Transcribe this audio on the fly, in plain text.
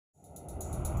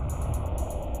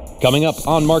Coming up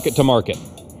on Market to Market.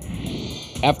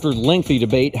 After lengthy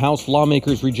debate, House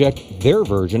lawmakers reject their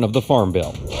version of the Farm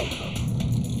Bill.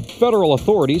 Federal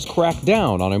authorities crack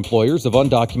down on employers of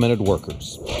undocumented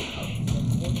workers.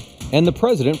 And the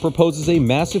president proposes a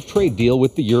massive trade deal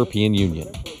with the European Union.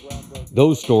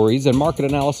 Those stories and market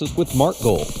analysis with Mark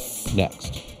Gold,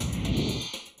 next.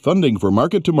 Funding for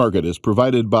Market to Market is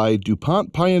provided by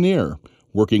DuPont Pioneer,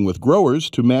 working with growers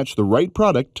to match the right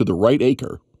product to the right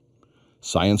acre.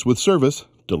 Science with service,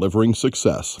 delivering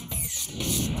success.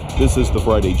 This is the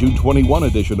Friday, June 21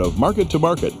 edition of Market to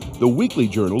Market, the weekly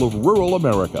journal of rural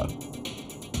America.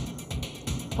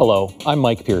 Hello, I'm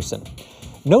Mike Pearson.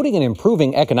 Noting an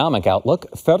improving economic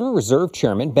outlook, Federal Reserve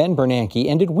Chairman Ben Bernanke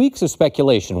ended weeks of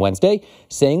speculation Wednesday,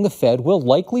 saying the Fed will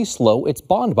likely slow its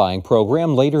bond buying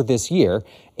program later this year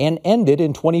and end it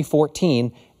in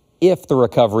 2014 if the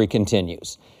recovery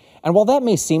continues. And while that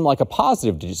may seem like a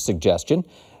positive suggestion,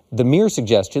 the mere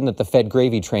suggestion that the Fed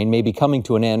gravy train may be coming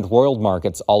to an end roiled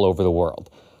markets all over the world.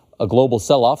 A global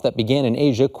sell-off that began in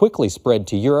Asia quickly spread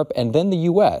to Europe and then the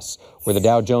U.S., where the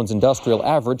Dow Jones Industrial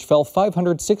Average fell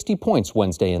 560 points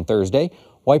Wednesday and Thursday,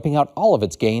 wiping out all of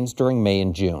its gains during May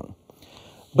and June.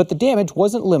 But the damage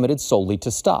wasn't limited solely to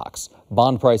stocks.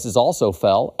 Bond prices also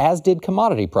fell, as did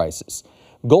commodity prices.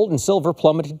 Gold and silver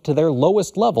plummeted to their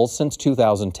lowest levels since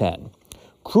 2010.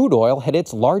 Crude oil had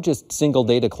its largest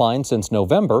single-day decline since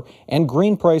November, and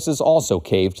grain prices also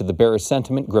caved to the bearish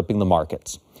sentiment gripping the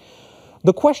markets.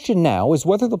 The question now is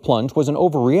whether the plunge was an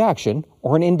overreaction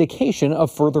or an indication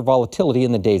of further volatility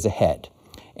in the days ahead.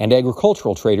 And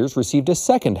agricultural traders received a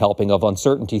second helping of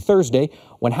uncertainty Thursday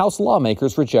when House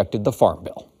lawmakers rejected the Farm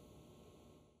Bill.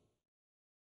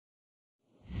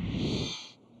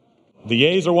 The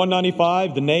yeas are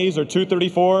 195, the nays are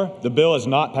 234. The bill is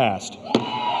not passed.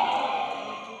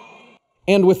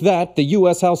 And with that, the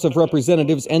U.S. House of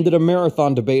Representatives ended a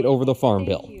marathon debate over the Farm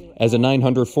Bill, as a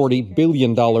 $940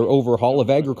 billion overhaul of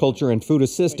agriculture and food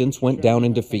assistance went down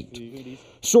in defeat.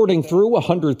 Sorting through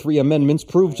 103 amendments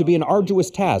proved to be an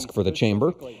arduous task for the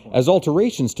chamber, as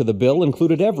alterations to the bill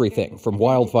included everything from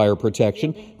wildfire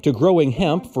protection to growing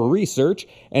hemp for research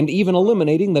and even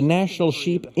eliminating the National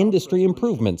Sheep Industry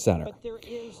Improvement Center.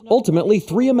 Ultimately,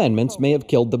 3 amendments may have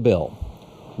killed the bill.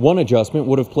 One adjustment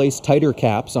would have placed tighter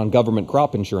caps on government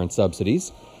crop insurance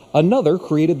subsidies. Another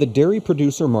created the Dairy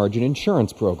Producer Margin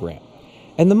Insurance Program.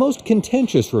 And the most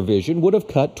contentious revision would have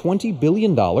cut $20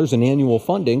 billion in annual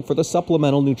funding for the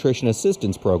Supplemental Nutrition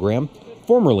Assistance Program,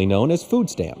 formerly known as food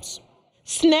stamps.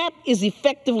 SNAP is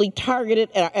effectively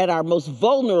targeted at our most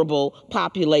vulnerable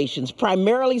populations,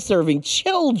 primarily serving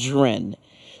children,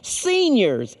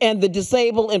 seniors, and the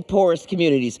disabled and poorest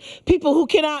communities, people who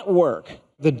cannot work.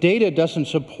 The data doesn't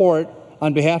support,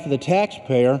 on behalf of the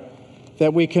taxpayer,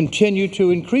 that we continue to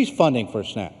increase funding for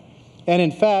SNAP. And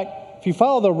in fact, if you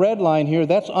follow the red line here,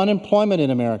 that's unemployment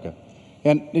in America.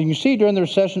 And you see during the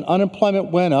recession, unemployment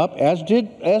went up, as did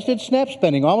SNAP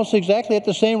spending, almost exactly at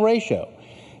the same ratio.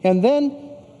 And then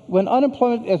when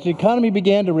unemployment, as the economy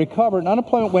began to recover, and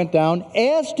unemployment went down,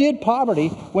 as did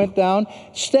poverty went down,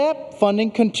 SNAP funding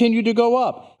continued to go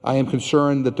up. I am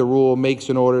concerned that the rule makes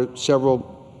in order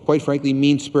several, quite frankly,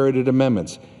 mean-spirited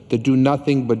amendments that do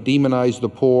nothing but demonize the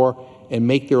poor and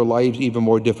make their lives even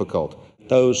more difficult.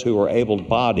 Those who are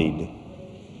able-bodied,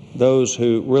 those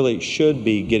who really should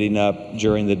be getting up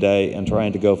during the day and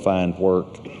trying to go find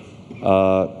work,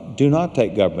 do not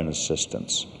take government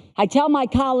assistance. I tell my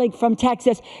colleague from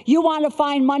Texas, you want to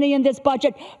find money in this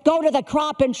budget? Go to the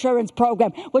crop insurance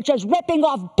program, which is ripping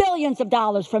off billions of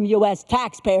dollars from U.S.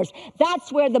 taxpayers.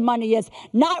 That's where the money is,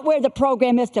 not where the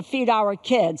program is to feed our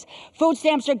kids. Food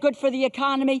stamps are good for the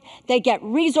economy. They get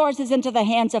resources into the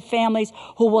hands of families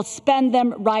who will spend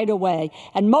them right away.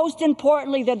 And most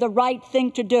importantly, they're the right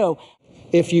thing to do.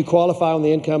 If you qualify on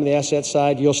the income and the asset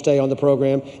side, you'll stay on the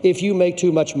program. If you make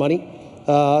too much money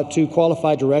to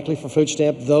qualify directly for food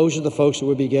stamp, those are the folks that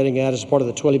we'll be getting at as part of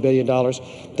the $20 billion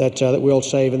that we'll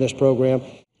save in this program.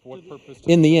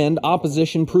 In the end,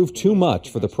 opposition proved too much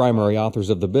for the primary authors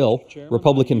of the bill,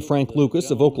 Republican Frank Lucas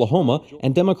of Oklahoma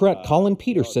and Democrat Colin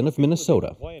Peterson of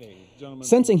Minnesota.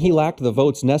 Sensing he lacked the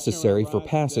votes necessary for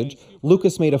passage,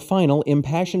 Lucas made a final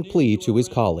impassioned plea to his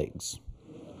colleagues.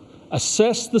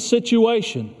 Assess the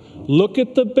situation. Look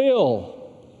at the bill.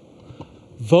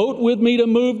 Vote with me to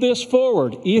move this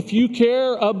forward. If you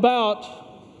care about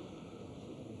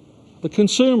the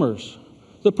consumers,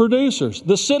 the producers,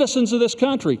 the citizens of this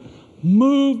country,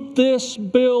 move this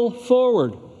bill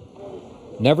forward.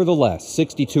 Nevertheless,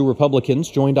 62 Republicans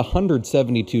joined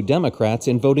 172 Democrats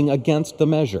in voting against the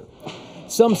measure.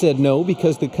 Some said no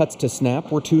because the cuts to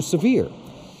SNAP were too severe.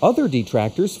 Other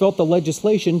detractors felt the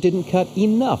legislation didn't cut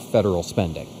enough federal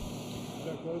spending.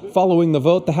 Following the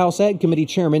vote, the House Ag Committee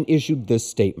chairman issued this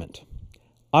statement.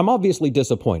 I'm obviously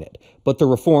disappointed, but the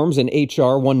reforms in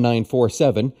H.R.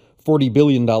 1947, $40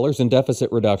 billion in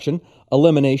deficit reduction,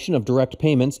 elimination of direct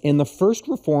payments, and the first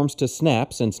reforms to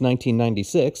SNAP since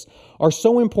 1996 are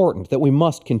so important that we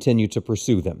must continue to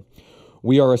pursue them.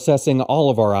 We are assessing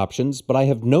all of our options, but I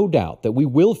have no doubt that we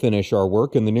will finish our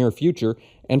work in the near future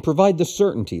and provide the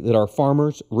certainty that our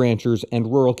farmers, ranchers,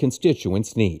 and rural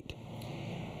constituents need.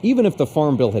 Even if the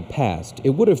Farm Bill had passed, it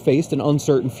would have faced an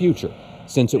uncertain future,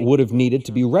 since it would have needed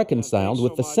to be reconciled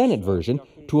with the Senate version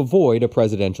to avoid a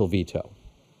presidential veto.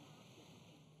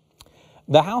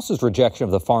 The House's rejection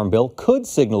of the Farm Bill could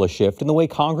signal a shift in the way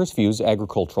Congress views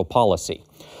agricultural policy.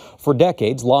 For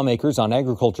decades, lawmakers on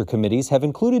agriculture committees have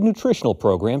included nutritional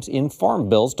programs in farm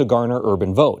bills to garner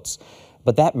urban votes.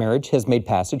 But that marriage has made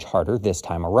passage harder this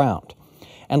time around.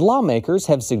 And lawmakers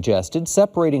have suggested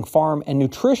separating farm and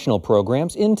nutritional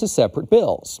programs into separate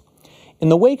bills. In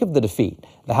the wake of the defeat,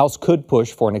 the House could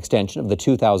push for an extension of the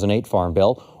 2008 Farm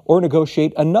Bill or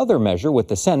negotiate another measure with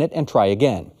the Senate and try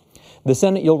again. The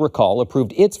Senate, you'll recall,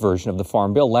 approved its version of the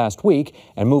Farm Bill last week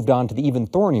and moved on to the even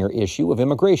thornier issue of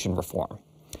immigration reform.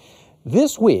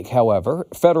 This week, however,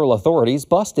 federal authorities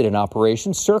busted an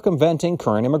operation circumventing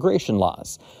current immigration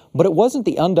laws. But it wasn't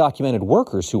the undocumented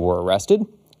workers who were arrested,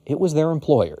 it was their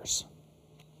employers.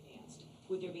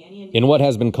 In what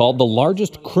has been called the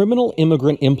largest criminal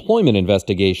immigrant employment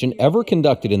investigation ever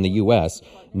conducted in the U.S.,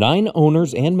 9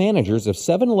 owners and managers of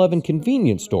 7-Eleven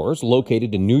convenience stores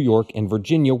located in New York and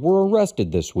Virginia were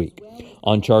arrested this week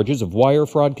on charges of wire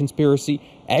fraud conspiracy,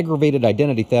 aggravated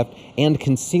identity theft, and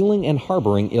concealing and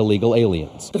harboring illegal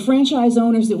aliens. The franchise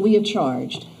owners that we have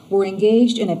charged were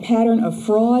engaged in a pattern of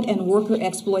fraud and worker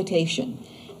exploitation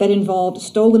that involved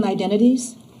stolen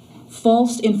identities,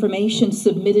 false information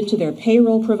submitted to their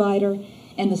payroll provider,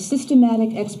 and the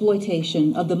systematic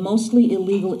exploitation of the mostly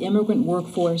illegal immigrant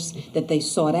workforce that they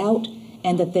sought out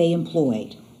and that they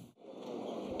employed.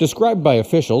 Described by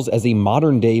officials as a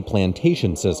modern-day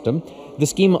plantation system, the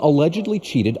scheme allegedly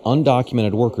cheated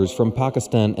undocumented workers from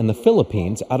Pakistan and the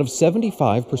Philippines out of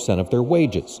 75% of their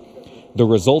wages. The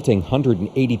resulting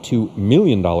 $182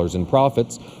 million in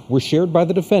profits were shared by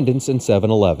the defendants in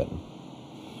 7-Eleven.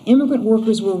 Immigrant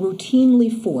workers were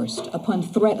routinely forced, upon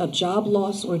threat of job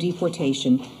loss or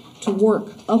deportation, to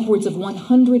work upwards of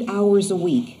 100 hours a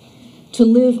week, to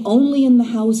live only in the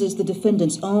houses the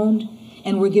defendants owned,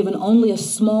 and were given only a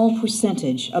small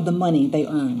percentage of the money they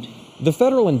earned. The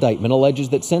federal indictment alleges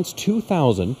that since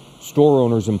 2000, store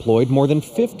owners employed more than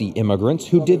 50 immigrants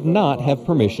who did not have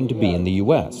permission to be in the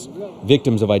U.S.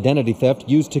 Victims of identity theft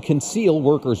used to conceal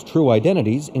workers' true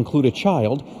identities include a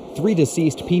child, 3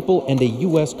 deceased people, and a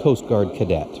U.S. Coast Guard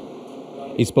cadet.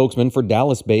 A spokesman for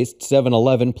Dallas-based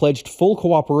 7-Eleven pledged full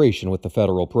cooperation with the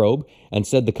federal probe and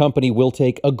said the company will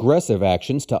take aggressive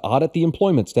actions to audit the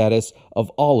employment status of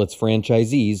all its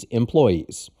franchisees'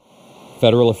 employees.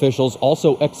 Federal officials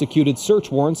also executed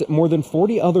search warrants at more than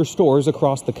 40 other stores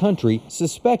across the country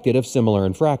suspected of similar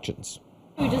infractions.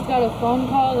 We just got a phone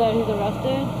call that he's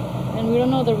arrested, and we don't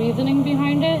know the reasoning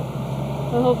behind it,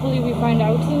 but hopefully we find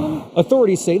out soon.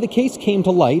 Authorities say the case came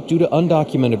to light due to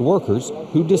undocumented workers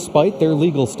who, despite their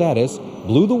legal status,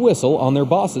 blew the whistle on their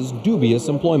bosses' dubious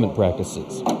employment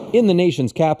practices. In the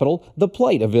nation's capital, the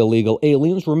plight of illegal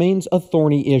aliens remains a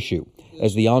thorny issue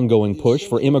as the ongoing push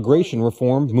for immigration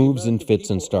reform moves in fits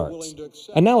and starts.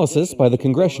 Analysis by the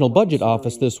Congressional Budget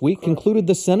Office this week concluded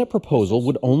the Senate proposal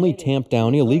would only tamp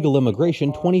down illegal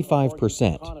immigration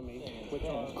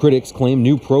 25%. Critics claim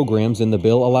new programs in the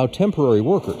bill allow temporary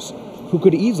workers who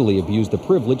could easily abuse the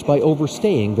privilege by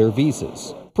overstaying their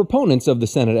visas. Proponents of the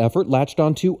Senate effort latched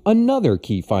onto another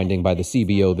key finding by the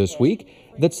CBO this week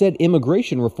that said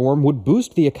immigration reform would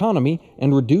boost the economy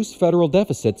and reduce federal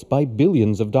deficits by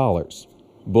billions of dollars.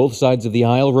 Both sides of the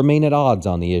aisle remain at odds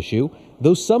on the issue,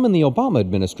 though some in the Obama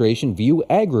administration view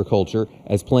agriculture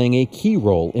as playing a key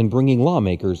role in bringing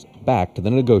lawmakers back to the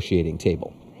negotiating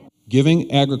table.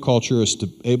 Giving agriculture a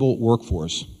stable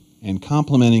workforce and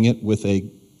complementing it with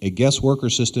a guest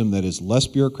worker system that is less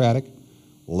bureaucratic,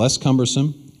 less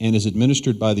cumbersome, and is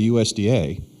administered by the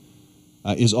USDA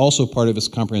is also part of its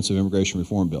comprehensive immigration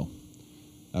reform bill,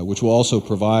 which will also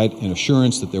provide an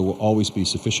assurance that there will always be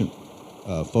sufficient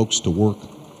folks to work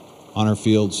on our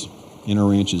fields, in our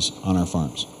ranches, on our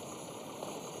farms.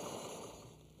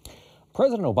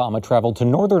 President Obama traveled to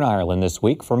Northern Ireland this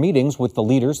week for meetings with the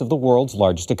leaders of the world's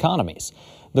largest economies.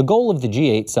 The goal of the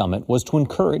G8 summit was to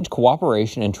encourage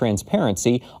cooperation and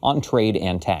transparency on trade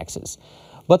and taxes.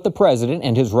 But the president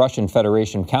and his Russian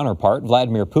Federation counterpart,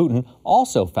 Vladimir Putin,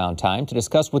 also found time to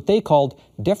discuss what they called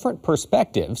different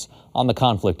perspectives on the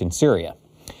conflict in Syria.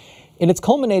 In its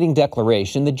culminating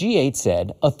declaration, the G8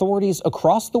 said authorities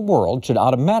across the world should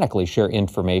automatically share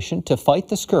information to fight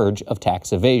the scourge of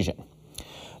tax evasion.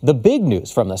 The big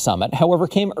news from the summit, however,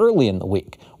 came early in the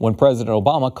week when President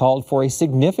Obama called for a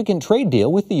significant trade deal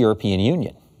with the European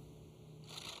Union.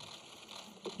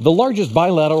 The largest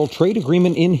bilateral trade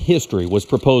agreement in history was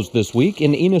proposed this week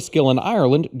in Enniskillen,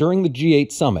 Ireland during the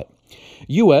G8 summit.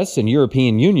 U.S. and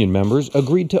European Union members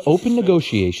agreed to open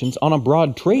negotiations on a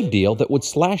broad trade deal that would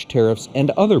slash tariffs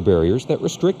and other barriers that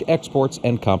restrict exports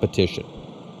and competition.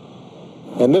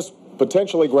 And this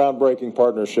potentially groundbreaking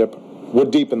partnership would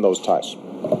deepen those ties.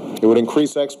 It would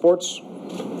increase exports,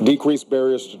 decrease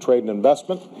barriers to trade and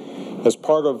investment. As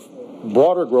part of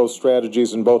broader growth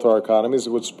strategies in both our economies,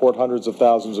 it would support hundreds of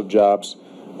thousands of jobs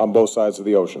on both sides of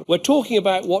the ocean. We're talking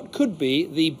about what could be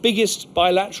the biggest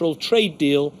bilateral trade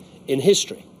deal in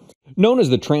history. Known as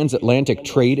the Transatlantic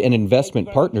Trade and Investment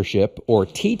Partnership, or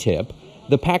TTIP,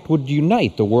 the pact would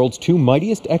unite the world's two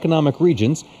mightiest economic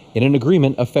regions in an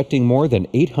agreement affecting more than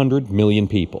 800 million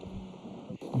people.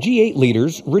 G8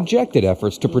 leaders rejected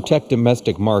efforts to protect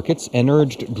domestic markets and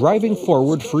urged driving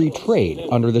forward free trade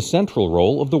under the central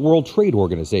role of the World Trade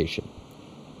Organization.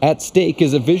 At stake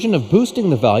is a vision of boosting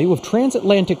the value of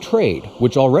transatlantic trade,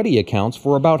 which already accounts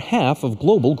for about half of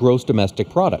global gross domestic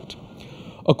product.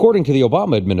 According to the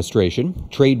Obama administration,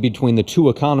 trade between the two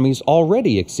economies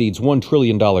already exceeds $1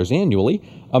 trillion annually,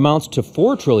 amounts to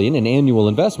 $4 trillion in annual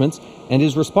investments, and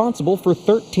is responsible for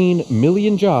 13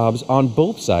 million jobs on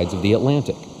both sides of the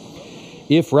Atlantic.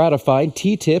 If ratified,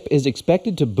 TTIP is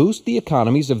expected to boost the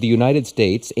economies of the United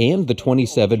States and the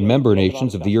 27 member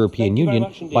nations of the European Union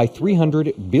by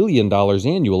 $300 billion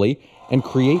annually and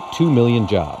create 2 million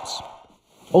jobs.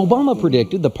 Obama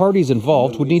predicted the parties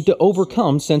involved would need to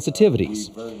overcome sensitivities.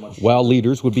 While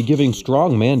leaders would be giving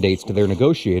strong mandates to their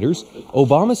negotiators,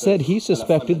 Obama said he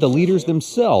suspected the leaders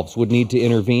themselves would need to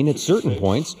intervene at certain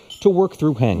points to work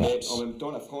through hang-ups.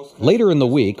 Later in the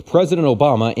week, President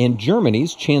Obama and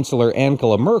Germany's Chancellor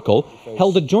Angela Merkel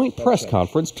held a joint press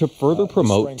conference to further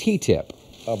promote TTIP.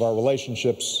 Of our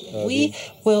relationships, we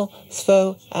will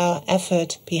throw our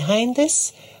effort behind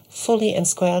this fully and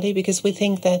squarely, because we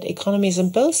think that economies on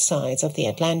both sides of the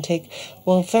Atlantic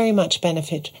will very much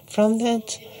benefit from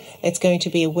that. It's going to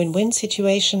be a win-win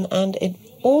situation, and it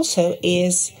also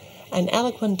is an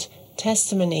eloquent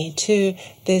testimony to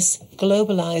this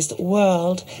globalized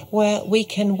world where we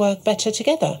can work better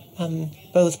together,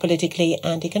 both politically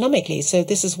and economically. So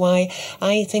this is why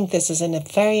I think this is a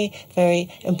very, very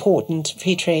important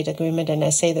free trade agreement, and I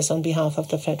say this on behalf of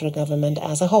the federal government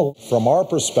as a whole. From our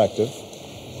perspective,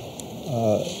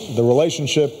 the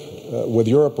relationship with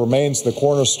Europe remains the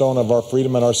cornerstone of our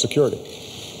freedom and our security.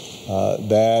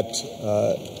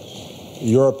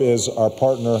 Europe is our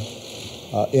partner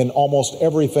in almost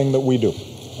everything that we do.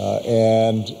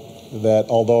 And that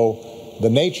although the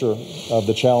nature of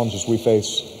the challenges we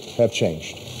face have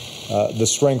changed, the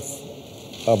strength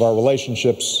of our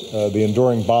relationships, the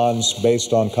enduring bonds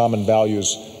based on common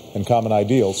values and common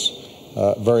ideals,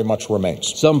 very much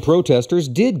remains. Some protesters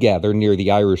did gather near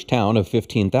the Irish town of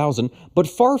 15,000, but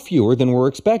far fewer than were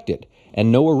expected,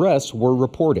 and no arrests were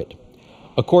reported.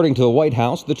 According to the White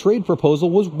House, the trade proposal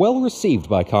was well received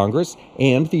by Congress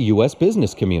and the U.S.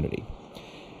 business community.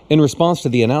 In response to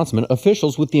the announcement,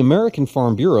 officials with the American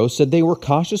Farm Bureau said they were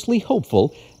cautiously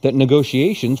hopeful that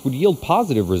negotiations would yield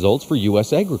positive results for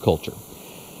U.S. agriculture.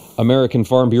 American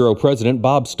Farm Bureau President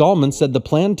Bob Stallman said the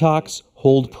planned talks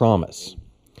hold promise.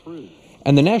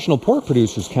 And the National Pork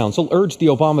Producers Council urged the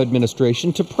Obama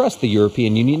administration to press the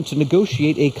European Union to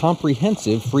negotiate a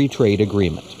comprehensive free trade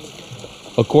agreement.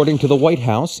 According to the White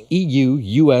House,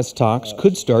 EU-U.S. talks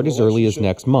could start as early as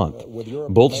next month.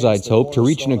 Both sides hope to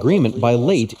reach an agreement by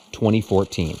late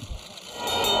 2014.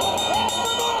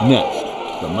 Next,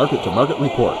 the market-to-market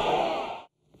report.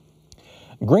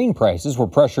 Grain prices were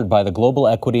pressured by the global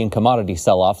equity and commodity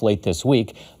sell-off late this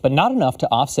week, but not enough to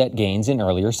offset gains in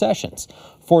earlier sessions.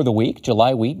 For the week,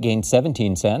 July wheat gained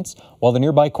 17 cents, while the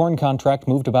nearby corn contract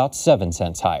moved about 7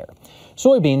 cents higher.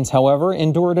 Soybeans, however,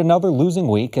 endured another losing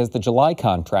week as the July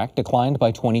contract declined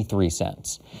by 23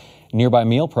 cents. Nearby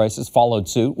meal prices followed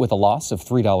suit with a loss of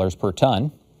 $3 per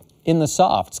ton. In the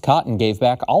softs, cotton gave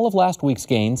back all of last week's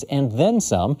gains and then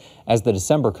some, as the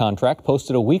December contract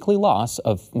posted a weekly loss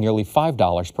of nearly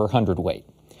 $5 per hundredweight.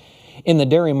 In the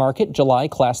dairy market, July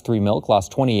Class 3 milk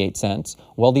lost 28 cents,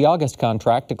 while the August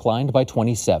contract declined by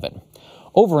 27.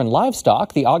 Over in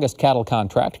livestock, the August cattle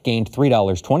contract gained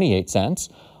 $3.28,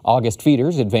 August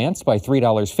feeders advanced by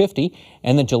 $3.50,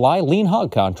 and the July lean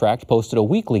hog contract posted a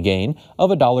weekly gain of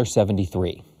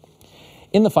 $1.73.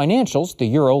 In the financials, the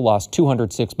euro lost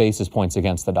 206 basis points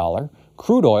against the dollar.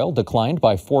 Crude oil declined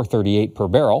by $4.38 per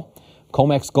barrel.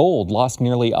 COMEX gold lost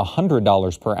nearly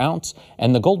 $100 per ounce,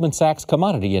 and the Goldman Sachs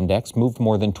Commodity Index moved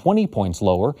more than 20 points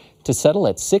lower to settle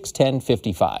at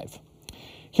 610.55.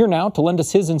 Here now to lend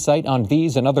us his insight on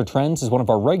these and other trends is one of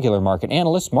our regular market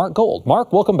analysts, Mark Gold.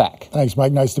 Mark, welcome back. Thanks,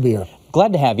 Mike. Nice to be here.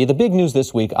 Glad to have you. The big news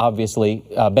this week, obviously,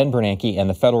 Ben Bernanke and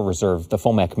the Federal Reserve, the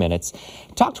FOMC minutes.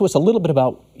 Talk to us a little bit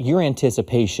about your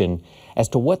anticipation as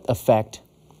to what effect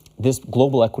this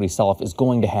global equity sell-off is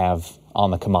going to have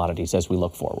on the commodities as we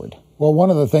look forward. Well, one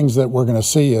of the things that we're going to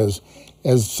see is,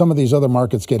 as some of these other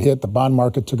markets get hit, the bond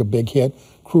market took a big hit,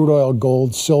 crude oil,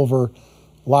 gold, silver,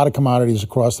 a lot of commodities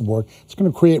across the board. It's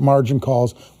going to create margin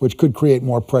calls, which could create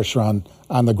more pressure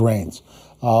on the grains.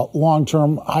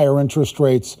 Long-term, higher interest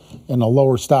rates and a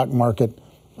lower stock market,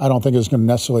 I don't think is going to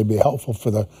necessarily be helpful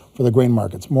for the grain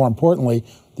markets. More importantly,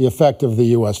 the effect of the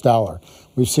U.S. dollar.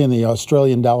 We've seen the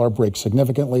Australian dollar break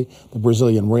significantly, the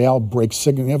Brazilian real break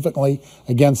significantly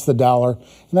against the dollar,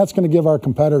 and that's going to give our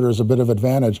competitors a bit of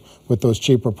advantage with those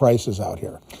cheaper prices out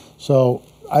here. So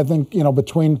I think,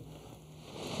 between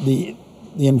the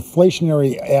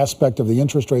inflationary aspect of the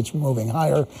interest rates moving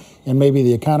higher and maybe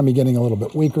the economy getting a little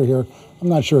bit weaker here, I'm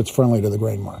not sure it's friendly to the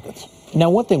grain markets. Now,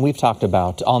 one thing we've talked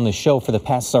about on the show for the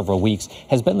past several weeks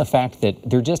has been the fact that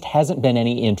there just hasn't been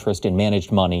any interest in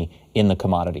managed money in the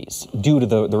commodities due to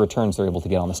the returns they're able to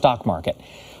get on the stock market.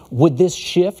 Would this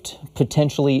shift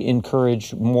potentially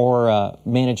encourage more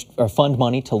managed or fund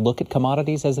money to look at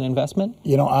commodities as an investment?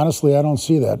 Honestly, I don't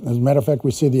see that. As a matter of fact,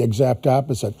 we see the exact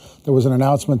opposite. There was an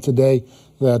announcement today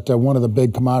that one of the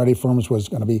big commodity firms was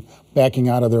going to be backing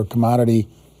out of their commodity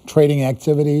trading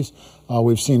activities.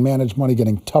 We've seen managed money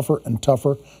getting tougher and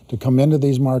tougher to come into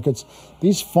these markets.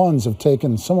 These funds have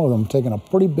taken, some of them have taken a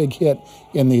pretty big hit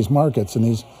in these markets, and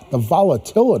the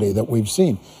volatility that we've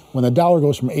seen. When the dollar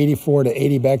goes from 84 to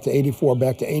 80, back to 84,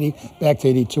 back to 80, back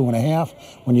to 82.5,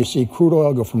 when you see crude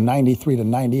oil go from 93 to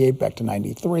 98, back to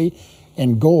 93,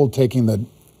 and gold taking the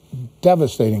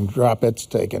devastating drop it's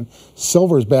taken.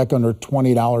 Silver's back under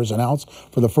 $20 an ounce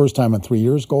for the first time in 3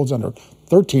 years. Gold's under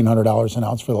 $1,300 an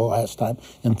ounce for the last time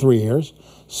in 3 years.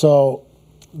 So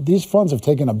these funds have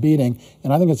taken a beating,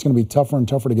 and I think it's going to be tougher and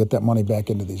tougher to get that money back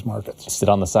into these markets. Sit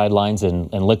on the sidelines and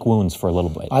lick wounds for a little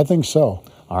bit. I think so.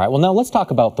 All right, well, now let's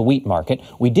talk about the wheat market.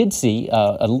 We did see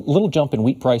a little jump in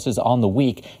wheat prices on the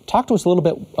week. Talk to us a little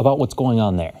bit about what's going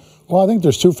on there. Well, I think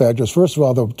there's two factors. First of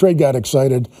all, the trade got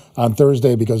excited on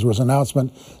Thursday because there was an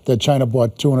announcement that China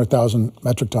bought 200,000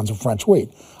 metric tons of French wheat.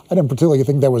 I didn't particularly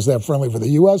think that was that friendly for the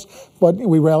U.S., but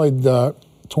we rallied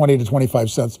 20 to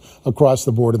 25 cents across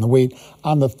the board in the wheat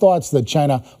on the thoughts that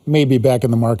China may be back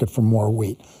in the market for more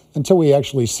wheat. Until we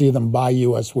actually see them buy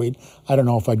U.S. wheat, I don't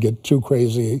know if I'd get too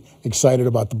crazy excited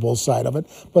about the bull side of it,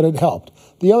 but it helped.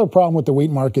 The other problem with the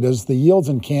wheat market is the yields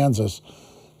in Kansas,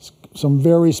 some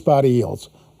very spotty yields.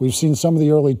 We've seen some of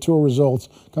the early tour results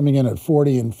coming in at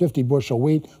 40 and 50 bushel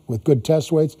wheat with good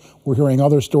test weights. We're hearing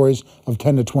other stories of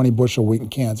 10 to 20 bushel wheat in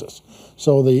Kansas.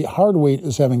 So the hard wheat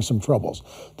is having some troubles.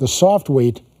 The soft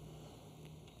wheat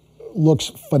looks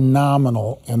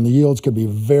phenomenal, and the yields could be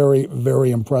very,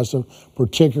 very impressive,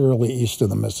 particularly east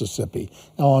of the Mississippi.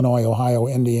 Illinois, Ohio,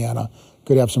 Indiana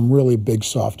could have some really big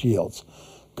soft yields.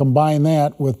 Combine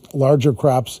that with larger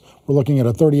crops, we're looking at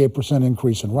a 38%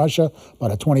 increase in Russia,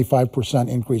 about a 25%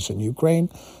 increase in Ukraine.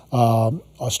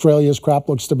 Australia's crop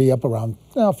looks to be up around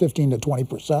 15 to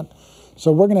 20%.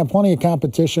 So we're going to have plenty of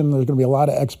competition. There's going to be a lot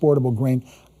of exportable grain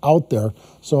out there.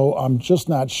 So I'm just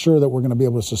not sure that we're going to be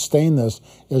able to sustain this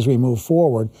as we move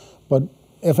forward. But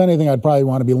if anything, I'd probably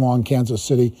want to be long Kansas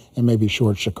City and maybe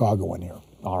short Chicago in here.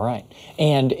 All right.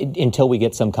 And until we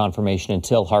get some confirmation,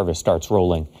 until harvest starts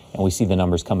rolling and we see the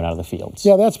numbers coming out of the fields.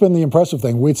 Yeah, that's been the impressive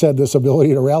thing. Wheat's had this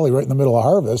ability to rally right in the middle of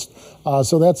harvest,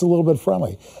 so that's a little bit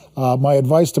friendly. My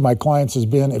advice to my clients has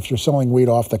been, if you're selling wheat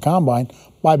off the combine,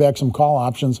 buy back some call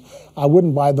options. I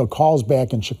wouldn't buy the calls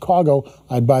back in Chicago.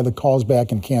 I'd buy the calls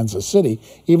back in Kansas City.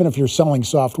 Even if you're selling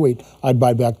soft wheat, I'd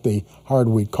buy back the hard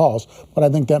wheat calls. But I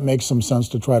think that makes some sense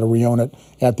to try to re-own it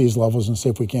at these levels and see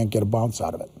if we can't get a bounce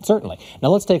out of it. Certainly. Now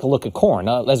let's take a look at corn.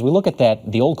 As we look at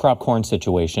the old crop corn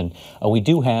situation, we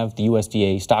do have the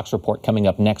USDA stocks report coming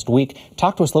up next week.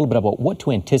 Talk to us a little bit about what to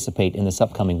anticipate in this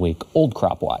upcoming week, old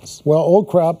crop wise. Well, old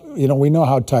crop, we know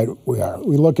how tight we are.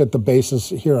 We look at the basis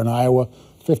here in Iowa,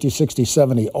 50, 60,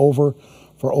 70 over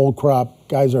for old crop.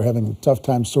 Guys are having a tough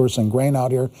time sourcing grain out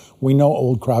here. We know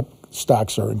old crop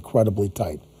stocks are incredibly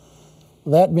tight.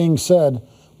 That being said,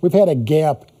 We've had a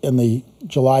gap in the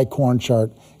July corn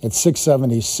chart at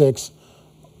 676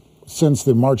 since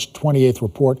the March 28th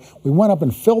report. We went up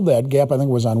and filled that gap, I think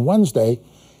it was on Wednesday,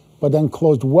 but then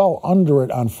closed well under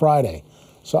it on Friday.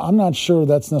 So I'm not sure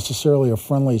that's necessarily a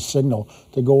friendly signal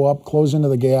to go up, close into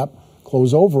the gap,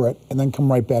 close over it, and then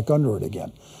come right back under it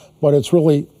again. But it's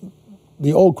really,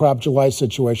 the old crop July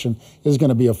situation is going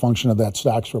to be a function of that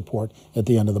stocks report at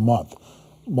the end of the month.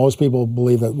 Most people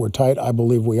believe that we're tight. I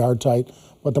believe we are tight.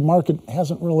 But the market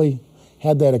hasn't really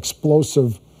had that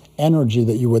explosive energy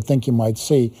that you would think you might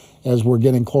see as we're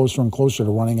getting closer and closer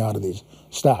to running out of these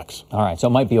stocks. All right, so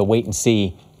it might be a wait and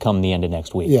see come the end of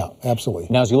next week. Yeah, absolutely.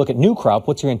 Now, as you look at new crop,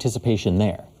 what's your anticipation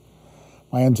there?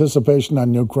 My anticipation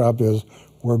on new crop is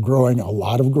we're growing a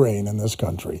lot of grain in this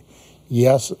country.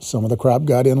 Yes, some of the crop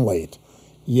got in late.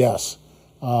 Yes,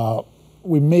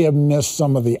 we may have missed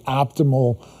some of the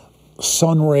optimal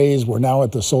sun rays. We're now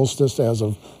at the solstice as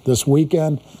of this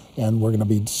weekend, and we're going to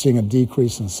be seeing a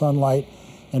decrease in sunlight.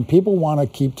 And people want to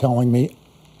keep telling me,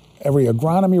 every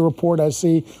agronomy report I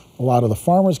see, a lot of the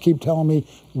farmers keep telling me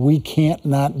we can't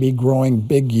not be growing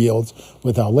big yields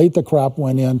with how late the crop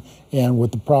went in and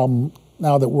with the problem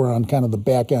now that we're on kind of the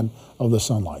back end of the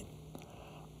sunlight.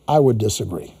 I would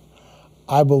disagree.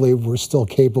 I believe we're still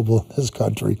capable in this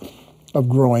country of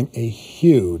growing a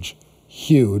huge,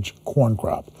 huge corn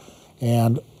crop.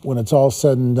 And when it's all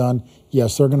said and done,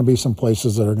 yes, there are going to be some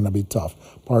places that are going to be tough.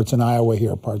 Parts in Iowa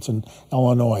here, parts in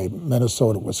Illinois,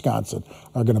 Minnesota, Wisconsin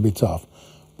are going to be tough.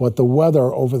 But the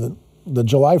weather over the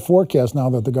July forecast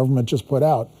now that the government just put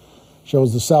out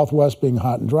shows the Southwest being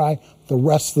hot and dry, the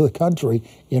rest of the country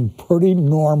in pretty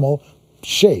normal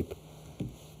shape.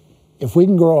 If we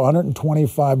can grow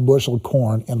 125 bushel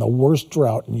corn in the worst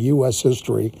drought in U.S.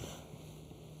 history,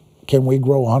 can we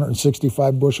grow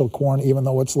 165 bushel corn even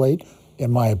though it's late?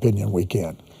 In my opinion, we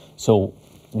can. So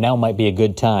now might be a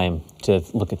good time to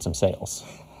look at some sales.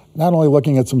 Not only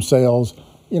looking at some sales,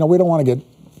 we don't want to get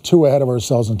too ahead of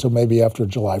ourselves until maybe after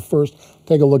July 1st.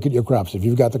 Take a look at your crops. If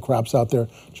you've got the crops out there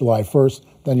July 1st,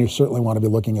 then you certainly want to be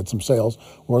looking at some sales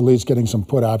or at least getting some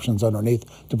put options underneath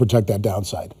to protect that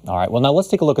downside. All right, well, now let's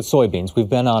take a look at soybeans. We've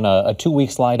been on a 2-week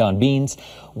slide on beans.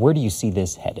 Where do you see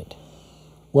this headed?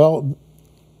 Well,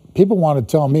 people want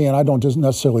to tell me, and I don't just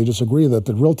necessarily disagree, that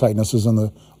the real tightness is in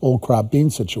the old crop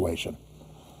bean situation.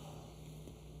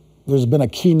 There's been a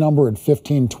key number at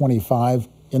 15.25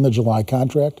 in the July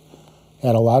contract.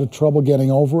 Had a lot of trouble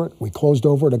getting over it. We closed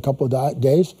over it a couple of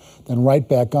days, then right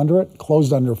back under it,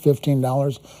 closed under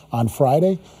 $15 on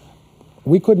Friday.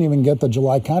 We couldn't even get the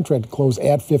July contract to close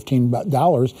at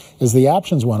 $15 as the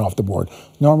options went off the board.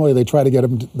 Normally they try to get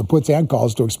them the puts and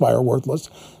calls to expire worthless,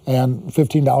 and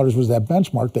 $15 was that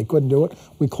benchmark. They couldn't do it.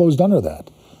 We closed under that.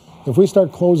 If we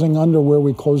start closing under where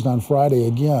we closed on Friday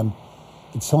again,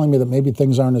 it's telling me that maybe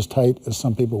things aren't as tight as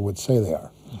some people would say they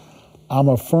are. I'm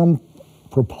a firm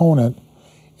proponent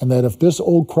in that if this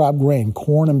old crop grain,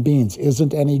 corn and beans,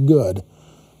 isn't any good,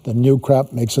 the new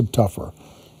crop makes it tougher.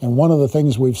 And one of the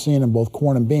things we've seen in both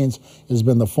corn and beans has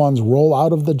been the funds roll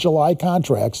out of the July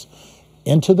contracts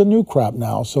into the new crop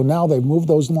now. So now they've moved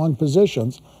those long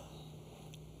positions.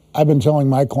 I've been telling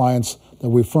my clients that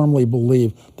we firmly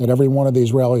believe that every one of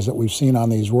these rallies that we've seen on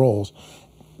these rolls,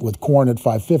 with corn at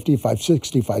 550,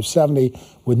 560, 570,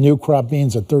 with new crop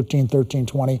beans at 13,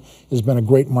 13.20, has been a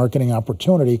great marketing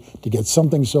opportunity to get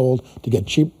something sold, to get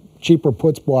cheaper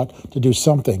puts bought, to do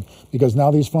something. Because now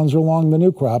these funds are long the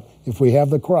new crop. If we have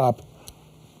the crop,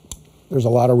 there's a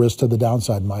lot of risk to the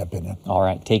downside, in my opinion. All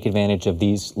right, take advantage of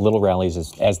these little rallies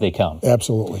as they come.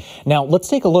 Absolutely. Now, let's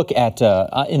take a look at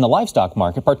in the livestock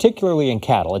market, particularly in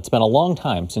cattle. It's been a long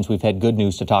time since we've had good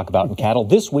news to talk about in cattle.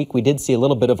 This week, we did see a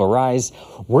little bit of a rise.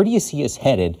 Where do you see us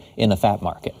headed in the fat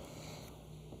market?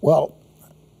 Well,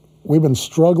 we've been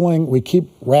struggling. We keep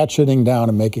ratcheting down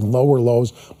and making lower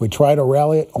lows. We try to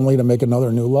rally it only to make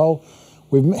another new low.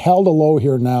 We've held a low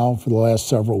here now for the last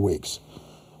several weeks.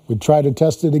 We tried to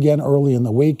test it again early in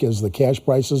the week as the cash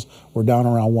prices were down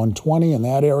around 120 in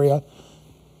that area.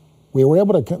 We were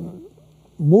able to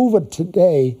move it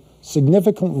today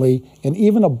significantly and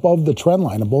even above the trend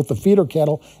line of both the feeder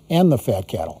cattle and the fat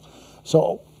cattle.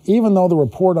 So even though the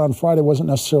report on Friday wasn't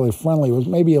necessarily friendly, it was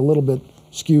maybe a little bit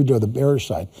skewed to the bearish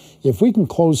side. If we can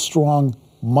close strong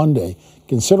Monday,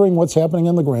 considering what's happening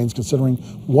in the grains, considering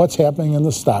what's happening in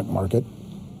the stock market,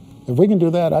 if we can do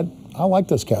that, I like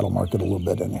this cattle market a little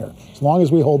bit in here, as long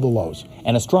as we hold the lows.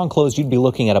 And a strong close, you'd be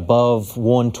looking at above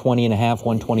 120.5,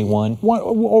 121?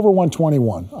 Over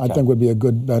 121, I think would be a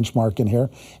good benchmark in here.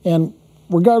 And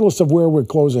regardless of where we're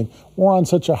closing, we're on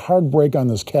such a hard break on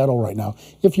this cattle right now.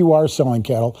 If you are selling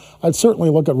cattle, I'd certainly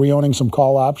look at reowning some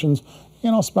call options.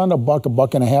 spend a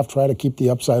buck and a half, try to keep the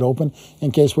upside open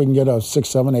in case we can get a $6,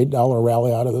 $7, $8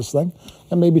 rally out of this thing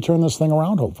and maybe turn this thing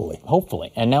around, hopefully.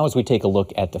 Hopefully. And now as we take a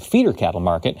look at the feeder cattle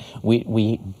market,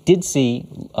 we did see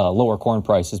lower corn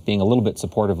prices being a little bit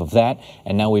supportive of that,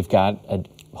 and now we've got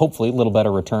hopefully a little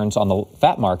better returns on the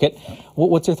fat market.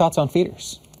 What's your thoughts on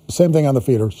feeders? Same thing on the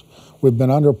feeders. We've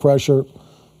been under pressure.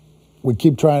 We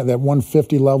keep trying. That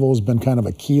 150 level has been kind of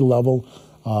a key level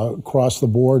across the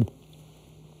board.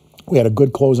 We had a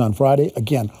good close on Friday.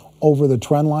 Again, over the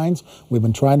trend lines. We've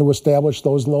been trying to establish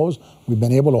those lows. We've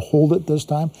been able to hold it this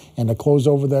time and to close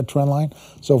over that trend line.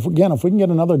 So, if we can get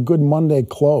another good Monday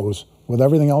close with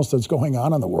everything else that's going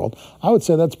on in the world, I would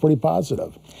say that's pretty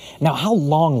positive. Now, how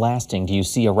long-lasting do you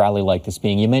see a rally like this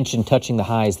being? You mentioned touching the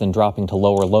highs, then dropping to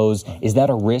lower lows. Is that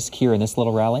a risk here in this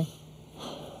little rally?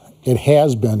 It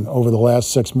has been over the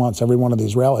last 6 months. Every one of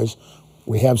these rallies,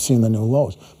 we have seen the new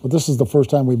lows. But this is the first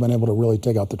time we've been able to really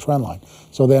take out the trend line.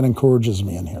 So that encourages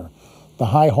me in here. The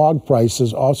high hog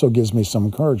prices also gives me some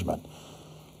encouragement.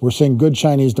 We're seeing good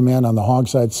Chinese demand on the hog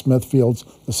side, Smithfields,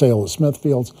 the sale of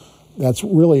Smithfields. That's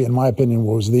really, in my opinion,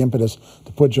 what was the impetus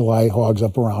to put July hogs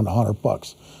up around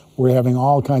 $100. We're having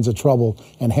all kinds of trouble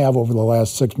and have over the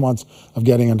last 6 months of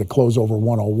getting into close over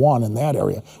 101 in that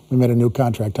area. We made a new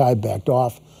contract high, backed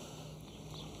off.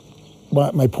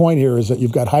 But my point here is that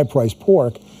you've got high-priced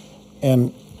pork,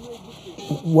 and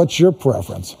what's your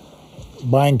preference?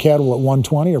 Buying cattle at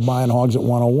 120 or buying hogs at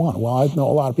 101? Well, I know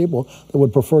a lot of people that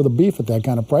would prefer the beef at that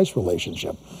kind of price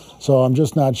relationship. So I'm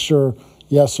just not sure.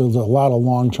 Yes, there's a lot of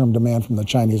long-term demand from the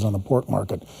Chinese on the pork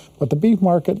market. But the beef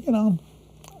market, I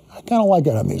kind of like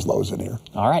it on these lows in here.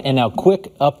 All right, and now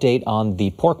quick update on the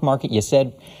pork market. You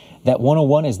said that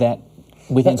 101, is that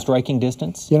within striking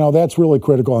distance? That's really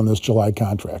critical on this July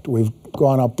contract. We've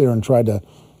gone up there and tried to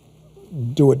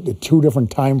do it at 2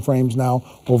 different time frames now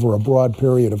over a broad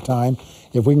period of time.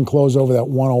 If we can close over that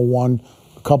 101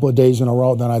 a couple of days in a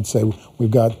row, then I'd say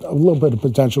we've got a little bit of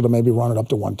potential to maybe run it up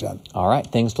to 110. All right,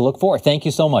 things to look for. Thank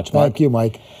you so much, Mark. Thank you,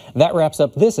 Mike. That wraps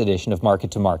up this edition of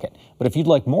Market to Market. But if you'd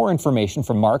like more information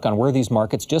from Mark on where these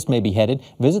markets just may be headed,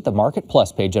 visit the Market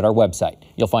Plus page at our website.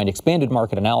 You'll find expanded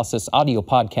market analysis, audio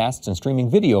podcasts, and streaming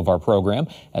video of our program,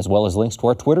 as well as links to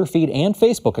our Twitter feed and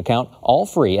Facebook account, all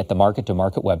free at the Market to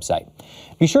Market website.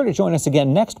 Be sure to join us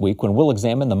again next week when we'll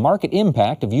examine the market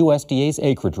impact of USDA's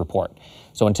acreage report.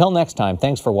 So until next time,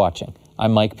 thanks for watching.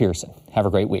 I'm Mike Pearson. Have a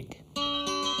great week.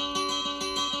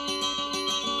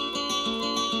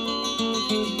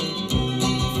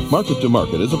 Market to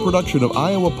Market is a production of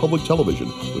Iowa Public Television,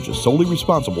 which is solely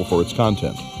responsible for its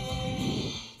content.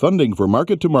 Funding for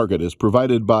Market to Market is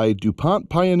provided by DuPont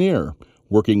Pioneer,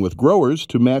 working with growers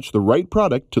to match the right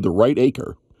product to the right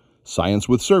acre. Science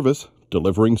with service,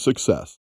 delivering success.